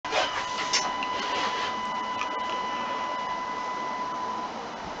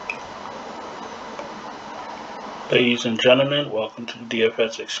Ladies and gentlemen, welcome to the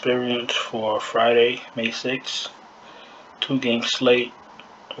DFS experience for Friday, May 6th. 2-game slate.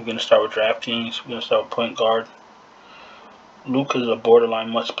 We're going to start with DraftKings. We're going to start with point guard. Luka is a borderline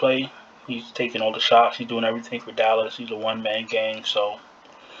must play. He's taking all the shots. He's doing everything for Dallas. He's a one-man gang, so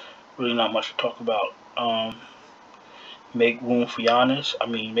really not much to talk about. Make room for Giannis.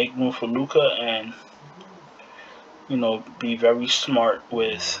 Make room for Luka, and be very smart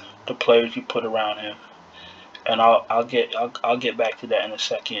with the players you put around him. And I'll get back to that in a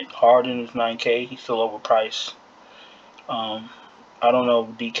second. Harden is 9K. He's still overpriced. I don't know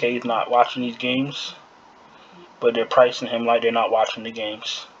if DK is not watching these games, but they're pricing him like they're not watching the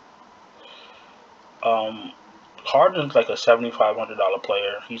games. Harden's like a $7,500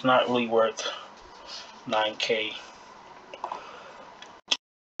 player. He's not really worth 9K.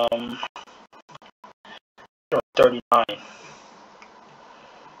 39.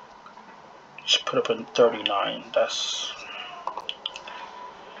 Just put up a 39. That's,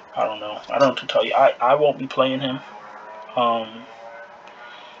 I don't know. I don't know what to tell you. I won't be playing him. I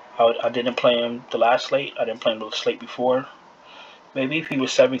didn't play him the last slate. I didn't play him the slate before. Maybe if he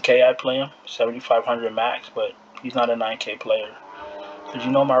was 7K, I'd play him. 7,500 max, but he's not a 9K player. Because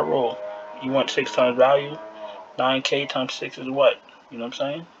you know my rule. You want 6 times value. 9K times 6 is what? You know what I'm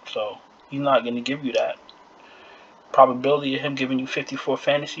saying? So he's not going to give you that. Probability of him giving you 54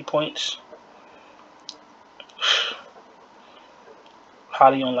 fantasy points,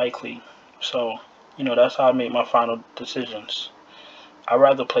 highly unlikely. So, that's how I make my final decisions. I'd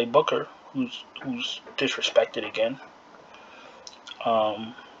rather play Booker, who's disrespected again.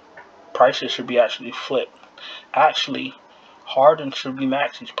 Prices should be actually flipped. Actually, Harden should be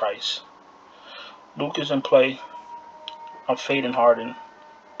Maxey's price. Luka's in play. I'm fading Harden.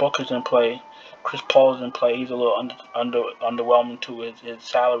 Booker's in play. Chris Paul's in play. He's a little underwhelming too. His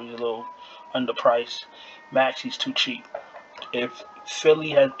salary is a little underpriced. Maxey's too cheap. If Philly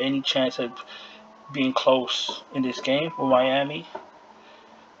has any chance of being close in this game with Miami,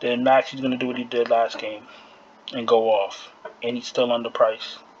 then Maxey's going to do what he did last game and go off. And he's still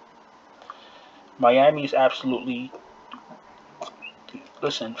underpriced. Miami is absolutely...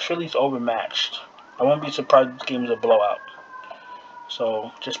 Listen, Philly's overmatched. I won't be surprised if this game is a blowout.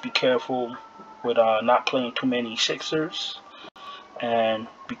 So just be careful with not playing too many Sixers. And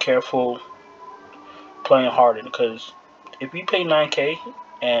be careful playing Harden, because if you pay 9K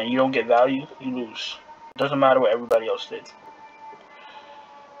and you don't get value, you lose. It doesn't matter what everybody else did.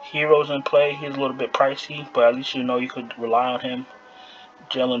 Hero's in play. He's a little bit pricey, but at least you know you could rely on him.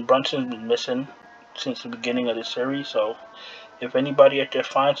 Jalen Brunson's been missing since the beginning of the series, so if anybody out there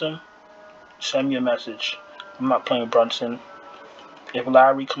finds him, send me a message. I'm not playing Brunson. If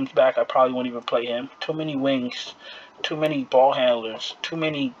Lowry comes back, I probably won't even play him. Too many wings, too many ball handlers, too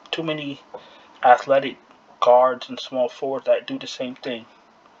many athletic guards and small forwards that do the same thing.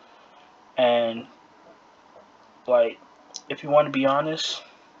 And like, if you want to be honest,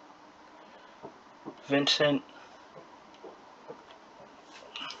 Vincent,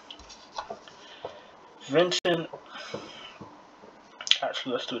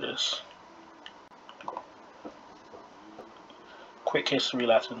 actually, let's do this. Quick history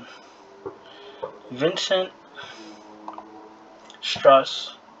lesson. Vincent,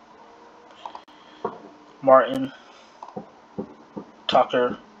 Struss, Martin,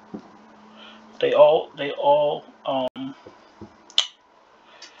 Tucker, they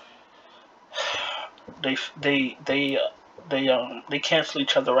cancel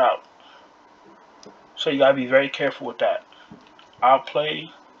each other out. So you gotta be very careful with that. I'll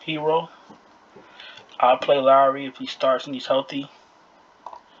play Hero. I'll play Lowry if he starts and he's healthy.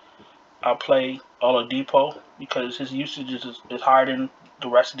 I'll play Oladipo because his usage is higher than the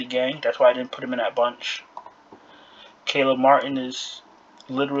rest of the gang. That's why I didn't put him in that bunch. Caleb Martin is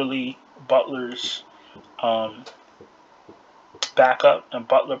literally Butler's backup, and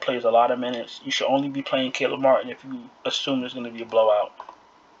Butler plays a lot of minutes. You should only be playing Caleb Martin if you assume there's going to be a blowout.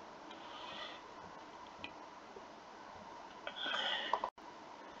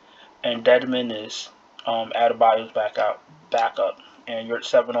 And Dedmon is Adebayo's backup, and your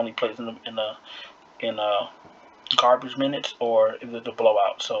 7 only plays in garbage minutes or if it's a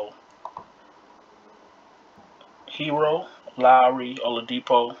blowout. So Hero, Lowry,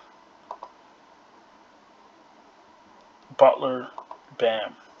 Oladipo, Butler,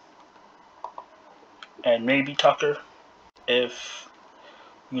 Bam, and maybe Tucker if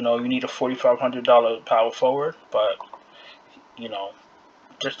you need a $4,500 power forward, but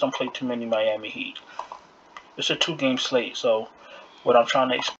just don't play too many Miami Heat. It's a 2-game slate, so what I'm trying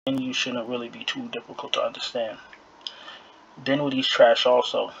to explain to you shouldn't really be too difficult to understand. Dinwiddie's trash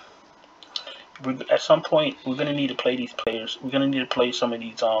also. At some point, we're gonna need to play these players. We're gonna need to play some of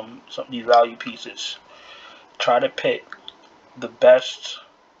these value pieces. Try to pick the best.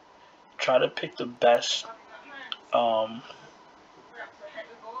 Try to pick the best.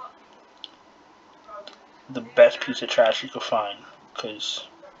 The best piece of trash you could find, because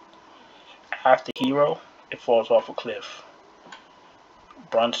after Hero, it falls off a cliff.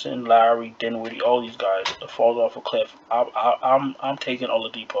 Brunson, Lowry, Dinwiddie, all these guys, it falls off a cliff. I'm taking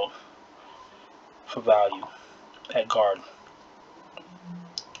Oladipo for value at guard.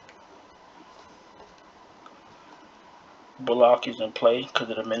 Bullock is in play because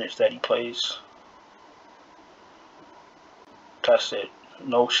of the minutes that he plays. That's it.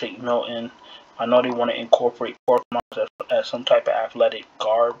 No Shake Milton. I know they want to incorporate Korkmaz as some type of athletic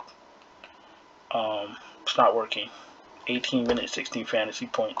guard. It's not working. 18 minutes, 16 fantasy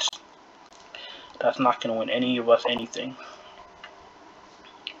points. That's not going to win any of us anything.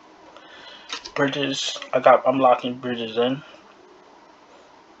 Bridges, I'm locking Bridges in.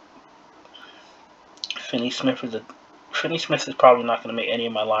 Finney Smith is probably not going to make any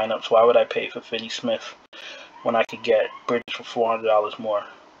of my lineups. Why would I pay for Finney Smith when I could get Bridges for $400 more?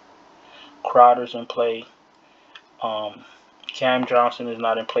 Crowder's in play. Cam Johnson is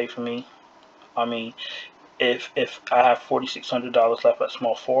not in play for me. I mean, if I have $4,600 left at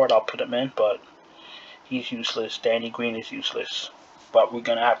small forward, I'll put him in, but he's useless. Danny Green is useless. But we're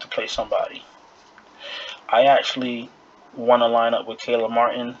going to have to play somebody. I actually won a lineup with Caleb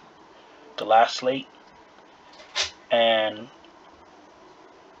Martin the last slate, and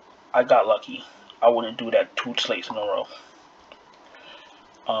I got lucky. I wouldn't do that 2 slates in a row.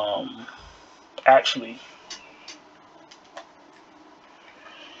 Actually,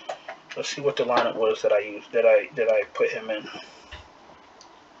 let's see what the lineup was that I used, that I put him in.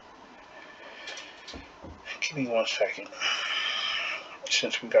 Give me 1 second.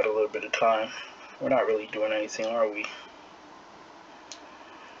 Since we got a little bit of time, we're not really doing anything, are we?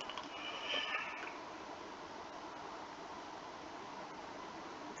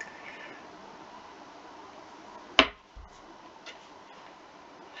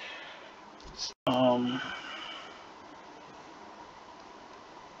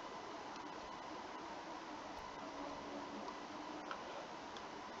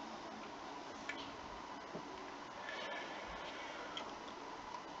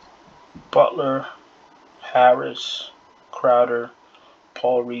 Butler, Harris, Crowder,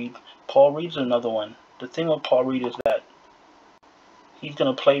 Paul Reed. Paul Reed's another one. The thing with Paul Reed is that he's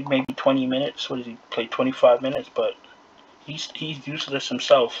gonna play maybe 20 minutes. What does he play? 25 minutes, but he's useless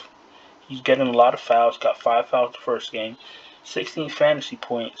himself. He's getting a lot of fouls. Got 5 fouls the first game. 16 fantasy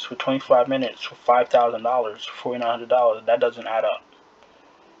points for 25 minutes for $5,000, $4,900. That doesn't add up.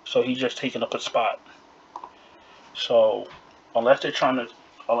 So he's just taking up a spot. So unless they're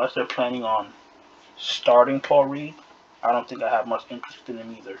planning on starting Paul Reed, I don't think I have much interest in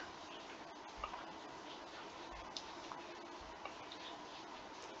him either.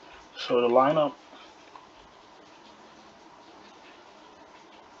 So the lineup.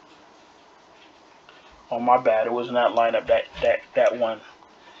 Oh, my bad. It wasn't that lineup that one.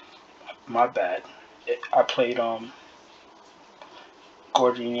 My bad. I played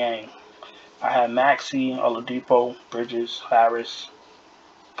Gordon Yang. I had Maxey, Oladipo, Bridges, Harris,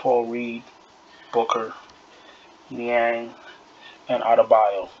 Paul Reed, Booker, Yang, and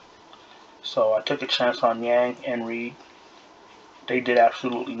Adebayo. So I took a chance on Yang and Reed. They did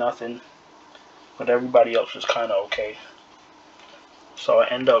absolutely nothing, but everybody else was kind of okay. So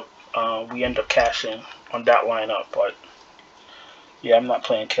we end up cashing on that lineup. But yeah, I'm not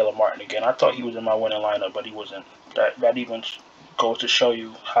playing Caleb Martin again. I thought he was in my winning lineup, but he wasn't. That even goes to show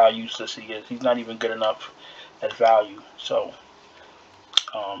you how useless he is. He's not even good enough as value. So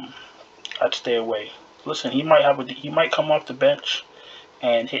I'd stay away. Listen, he might come off the bench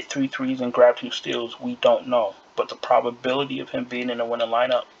and hit 3 threes and grab 2 steals. We don't know, but the probability of him being in the winning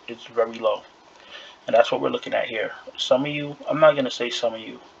lineup is very low, and that's what we're looking at here. Some of you, I'm not gonna say some of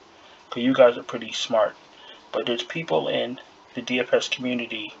you, because you guys are pretty smart, but there's people in the DFS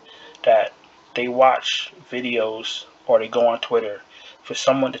community that they watch videos or they go on Twitter for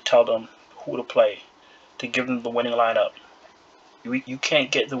someone to tell them who to play, to give them the winning lineup. You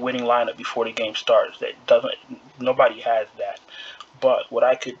can't get the winning lineup before the game starts. Nobody has that. But what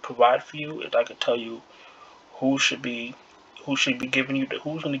I could provide for you is I could tell you who's going to give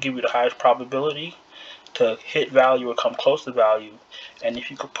you the highest probability to hit value or come close to value, and if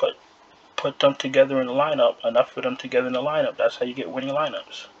you could put them together in the lineup, enough for them together in the lineup, that's how you get winning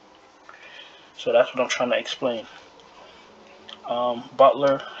lineups. So that's what I'm trying to explain.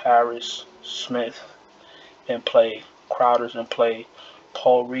 Butler, Harris, Smith in play, Crowder's in play,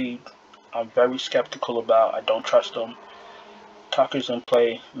 Paul Reed I'm very skeptical about. I don't trust him. Tucker's in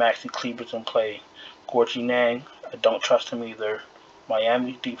play. Maxi Kleber's in play. Gorgie Nang, I don't trust him either.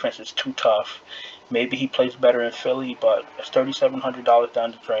 Miami's defense is too tough. Maybe he plays better in Philly, but it's $3,700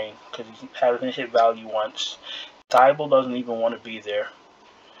 down the drain because he hasn't hit value once. Thibault doesn't even want to be there.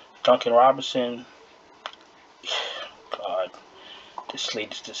 Duncan Robinson, God, this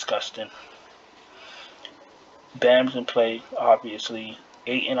slate is disgusting. Bam's in play, obviously.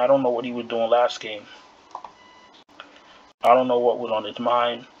 Ayton, I don't know what he was doing last game. I don't know what was on his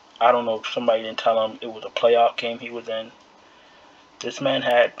mind. I don't know if somebody didn't tell him it was a playoff game he was in. This man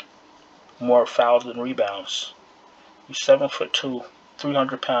had more fouls than rebounds. He's 7'2",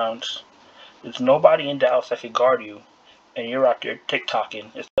 300 pounds. There's nobody in Dallas that can guard you, and you're out there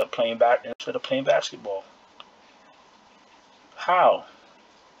tick-tocking instead of playing basketball. How?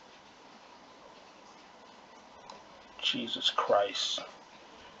 Jesus Christ.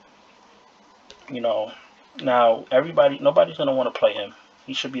 You know, now nobody's gonna want to play him.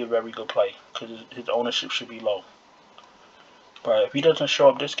 He should be a very good play because his ownership should be low. But if he doesn't show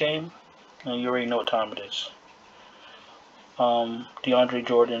up this game, then you already know what time it is. DeAndre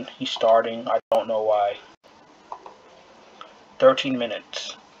Jordan, he's starting. I don't know why. 13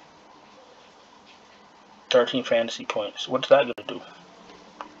 minutes. 13 fantasy points. What's that going to do?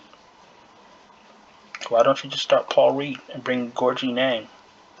 Why don't you just start Paul Reed and bring Gorgie Nang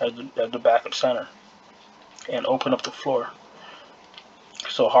as the backup center and open up the floor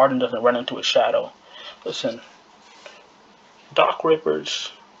so Harden doesn't run into a shadow? Listen, Doc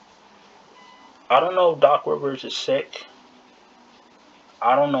Rivers, I don't know if Doc Rivers is sick.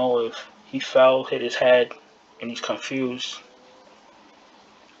 I don't know if he fell, hit his head, and he's confused.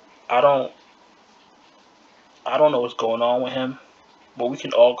 I don't know what's going on with him, but we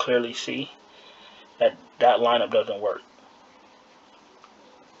can all clearly see that lineup doesn't work.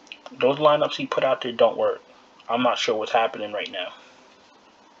 Those lineups he put out there don't work. I'm not sure what's happening right now.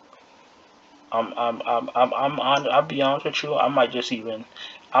 I'll be honest with you. I might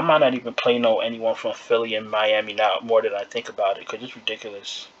not even play anyone from Philly and Miami now more than I think about it because it's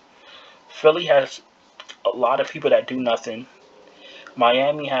ridiculous. Philly has a lot of people that do nothing.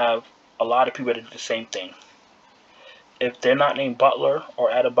 Miami have a lot of people that do the same thing. If they're not named Butler or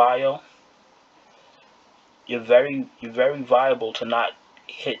Adebayo, you're very viable to not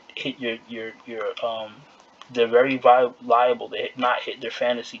hit your they're very liable to not hit their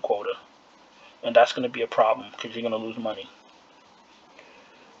fantasy quota. And that's going to be a problem because you're going to lose money.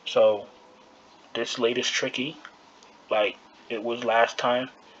 So, this slate is tricky, like it was last time.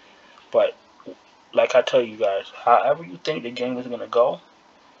 But, like I tell you guys, however you think the game is going to go,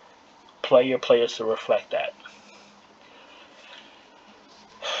 play your players to reflect that.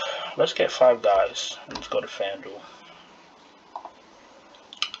 Let's get 5 guys. Let's go to FanDuel.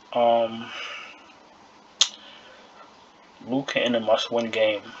 Luka in a must-win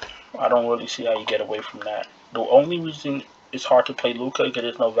game. I don't really see how you get away from that. The only reason it's hard to play Luka is because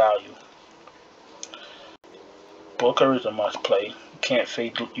there's no value. Booker is a must-play. You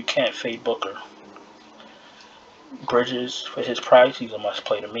can't fade Booker. Bridges, for his price, he's a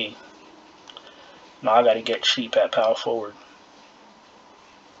must-play to me. Now I got to get cheap at power forward.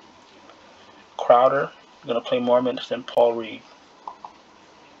 Crowder, gonna play more minutes than Paul Reed.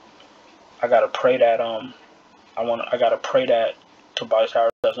 I gotta pray that Tobias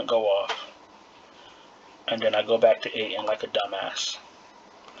Harris doesn't go off, and then I go back to Ayton like a dumbass.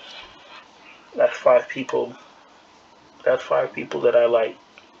 That's 5 people. That's 5 people that I like.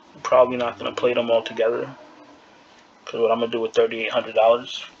 I'm probably not gonna play them all together because what I'm gonna do with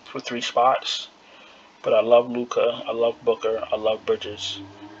 $3,800 for 3 spots. But I love Luka. I love Booker. I love Bridges.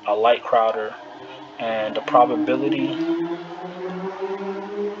 I like Crowder. And the probability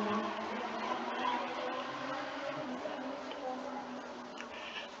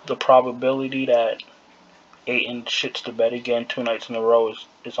that Ayton shits the bed again 2 nights in a row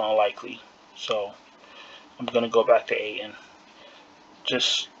is unlikely. So I'm going to go back to Ayton.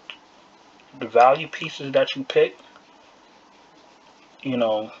 Just the value pieces that you pick, you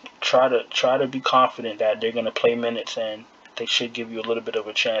know, try to be confident that they're going to play minutes and they should give you a little bit of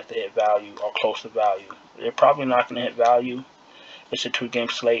a chance to hit value or close to value. They're probably not going to hit value. It's a 2-game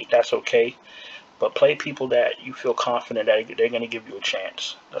slate. That's okay. But play people that you feel confident that they're going to give you a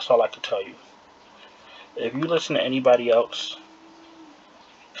chance. That's all I can tell you. If you listen to anybody else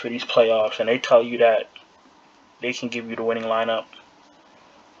for these playoffs and they tell you that they can give you the winning lineup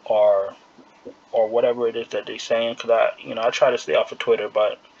or whatever it is that they're saying, because I try to stay off of Twitter,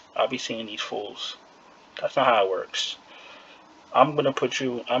 but I'll be seeing these fools. That's not how it works. I'm gonna put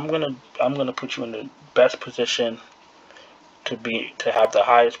you in the best position to have the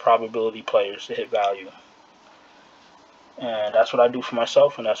highest probability players to hit value. And that's what I do for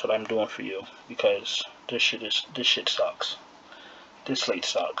myself, and that's what I'm doing for you, because this shit sucks. This slate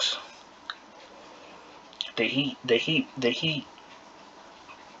sucks. The Heat.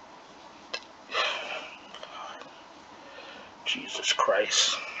 Jesus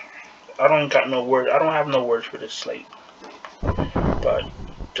Christ. I don't have no words for this slate. But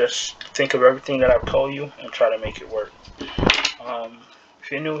just think of everything that I've told you and try to make it work.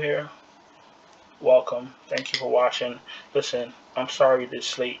 If you're new here, welcome. Thank you for watching. Listen, I'm sorry this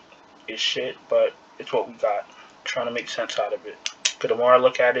slate is shit, but it's what we got. I'm trying to make sense out of it. Because the more I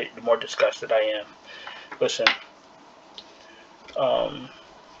look at it, the more disgusted I am. Listen,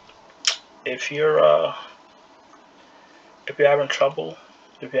 if you're having trouble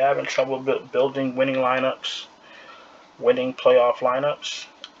building winning lineups, winning playoff lineups,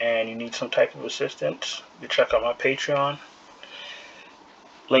 and you need some type of assistance, you check out my Patreon.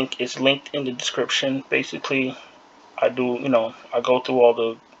 Link is linked in the description. Basically, I go through all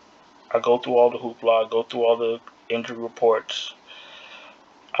the hoopla, I go through all the injury reports,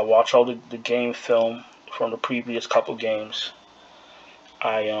 I watch all the game film from the previous couple games.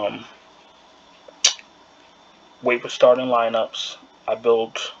 I wait for starting lineups. I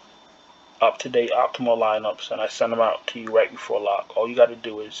build up-to-date optimal lineups, and I send them out to you right before lock. All you got to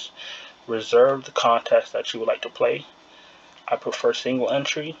do is reserve the contest that you would like to play. I prefer single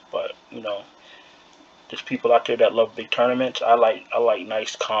entry, but there's people out there that love big tournaments. I like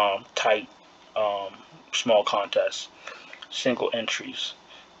nice, calm, tight, small contests, single entries,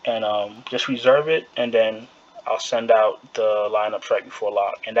 and just reserve it, and then I'll send out the lineups right before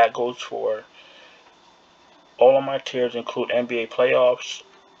lock, and that goes for all of my tiers, include NBA playoffs,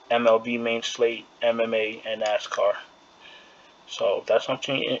 MLB main slate, MMA, and NASCAR. So if that's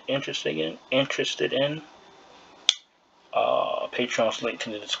something you're interested in, Patreon's linked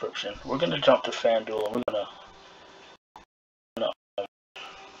in the description. We're gonna jump to FanDuel, and we're gonna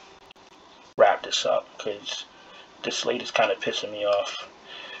wrap this up because this slate is kind of pissing me off.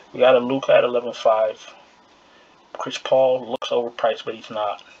 We got a Luka at 11.5. Chris Paul looks overpriced, but he's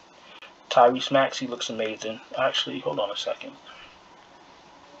not. Tyrese Maxey looks amazing. Actually, hold on a second.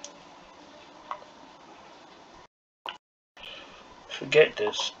 Forget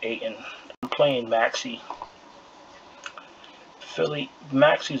this, Aiton. I'm playing Maxey.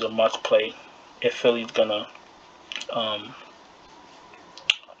 Maxey's a must play if Philly's gonna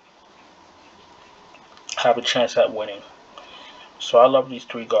have a chance at winning. So I love these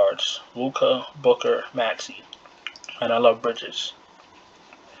three guards: Luka, Booker, Maxey, and I love Bridges.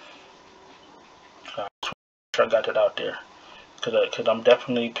 I got that out there because I'm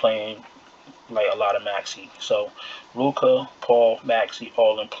definitely playing like a lot of Maxey. So Luka, Paul, Maxey,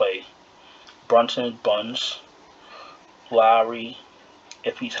 all in play. Brunson, buns. Lowry,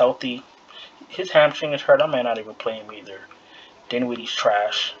 if he's healthy, his hamstring is hurt. I might not even play him either. Dinwiddie's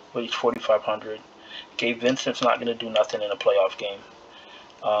trash, but he's 4,500. Gabe Vincent's not gonna do nothing in a playoff game.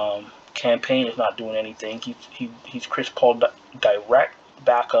 Campaign is not doing anything. He's Chris Paul direct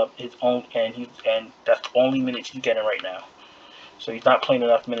backup, his own, and that's the only minutes he's getting right now. So he's not playing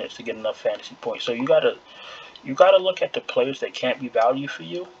enough minutes to get enough fantasy points. So you gotta look at the players that can't be value for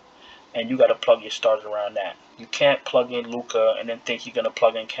you, and you gotta plug your starters around that. You can't plug in Luka and then think you're gonna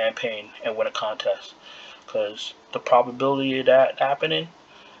plug in Campaign and win a contest, because the probability of that happening,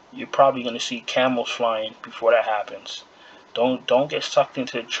 you're probably gonna see camels flying before that happens. Don't get sucked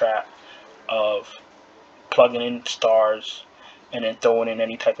into the trap of plugging in stars and then throwing in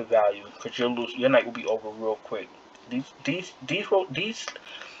any type of value, because you'll lose. Your night will be over real quick. These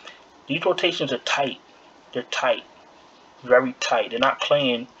rotations are tight. They're tight, very tight. They're not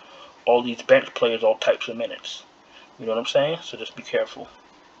playing all these bench players all types of minutes. You know what I'm saying? So just be careful.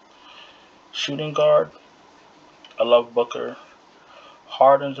 Shooting guard, I love Booker.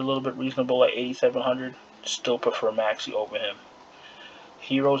 Harden's a little bit reasonable at 8,700. Still prefer Maxey over him.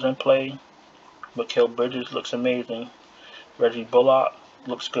 Heroes in play, Mikal Bridges looks amazing. Reggie Bullock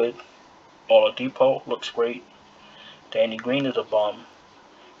looks good. Oladipo looks great. Danny Green is a bum.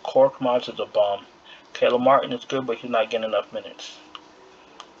 Korkmaz is a bum. Caleb Martin is good, but he's not getting enough minutes.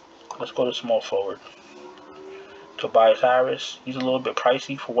 Let's go to small forward. Tobias Harris, he's a little bit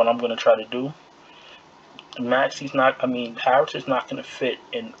pricey for what I'm going to try to do. Harris is not going to fit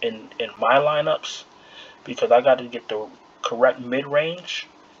in my lineups, because I got to get the correct mid-range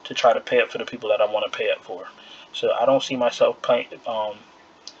to try to pay up for the people that I want to pay up for. So I don't see myself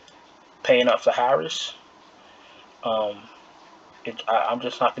paying up for Harris. I'm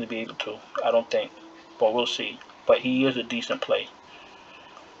just not going to be able to. I don't think, but we'll see. But he is a decent play.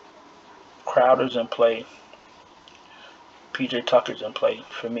 Crowder's in play. PJ Tucker's in play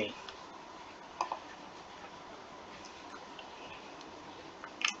for me.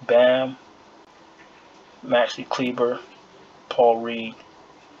 Bam, Maxi Kleber, Paul Reed.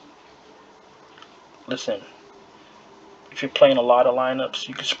 Listen, if you're playing a lot of lineups,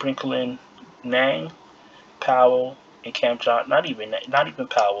 you can sprinkle in Nang, Powell, and Cam Johnson. Not even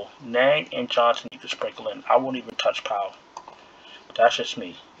Powell. Nang and Johnson you can sprinkle in. I won't even touch Powell. But that's just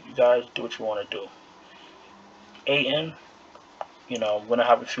me. You guys do what you want to do. Ayton, you know, I'm gonna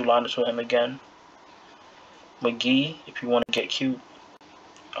have a few lineups with him again. McGee, if you want to get cute.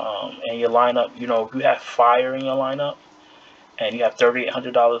 And your lineup, you know, if you have fire in your lineup and you have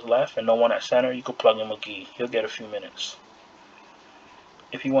 $3,800 left and no one at center, you could plug in McGee. He'll get a few minutes.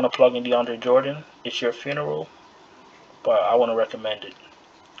 If you want to plug in DeAndre Jordan, it's your funeral, but I want to recommend it.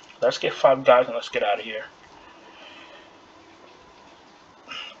 Let's get 5 guys and let's get out of here.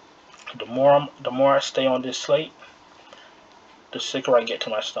 The more I stay on this slate, the sicker I get to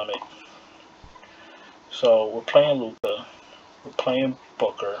my stomach. So we're playing Luka, we're playing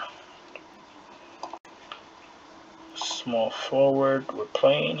Booker. Small forward, we're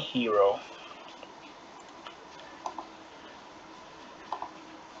playing Hero.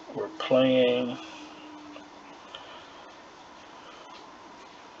 We're playing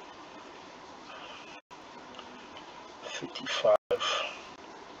 $55.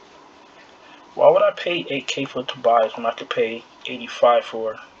 Why would I pay $8K for Tobias when I could pay $85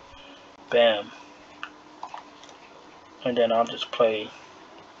 for Bam? And then I'll just play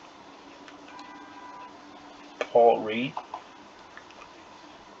Paul Reed.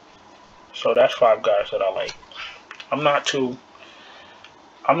 So that's 5 guys that I like. I'm not too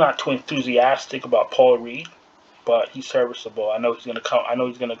enthusiastic about Paul Reed, but he's serviceable. I know he's gonna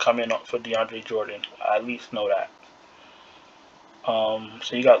come in for DeAndre Jordan. I at least know that.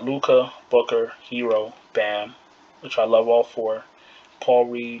 So you got Luka, Booker, Hero, Bam, which I love all 4. Paul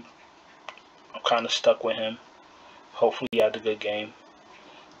Reed, I'm kind of stuck with him. Hopefully he had a good game.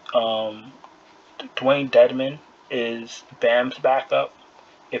 Dwayne Dedmon is Bam's backup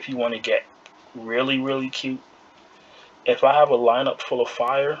if you want to get really, really cute. If I have a lineup full of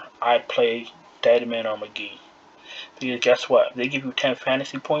fire, I'd play Dedmon or McGee. Because guess what? If they give you 10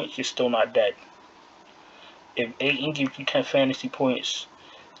 fantasy points, you're still not dead. If Ayton gives you 10 fantasy points,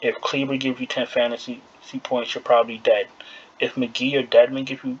 if Kleber gives you 10 fantasy points, you're probably dead. If McGee or Dedmon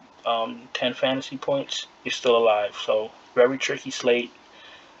give you 10 fantasy points, you're still alive. So, very tricky slate,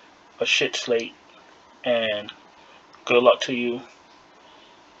 a shit slate, and good luck to you.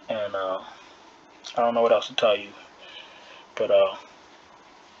 And I don't know what else to tell you, but I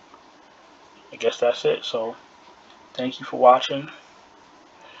guess that's it. So, thank you for watching.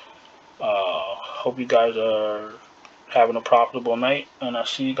 Hope you guys are having a profitable night, and I'll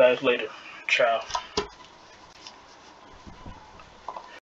see you guys later. Ciao.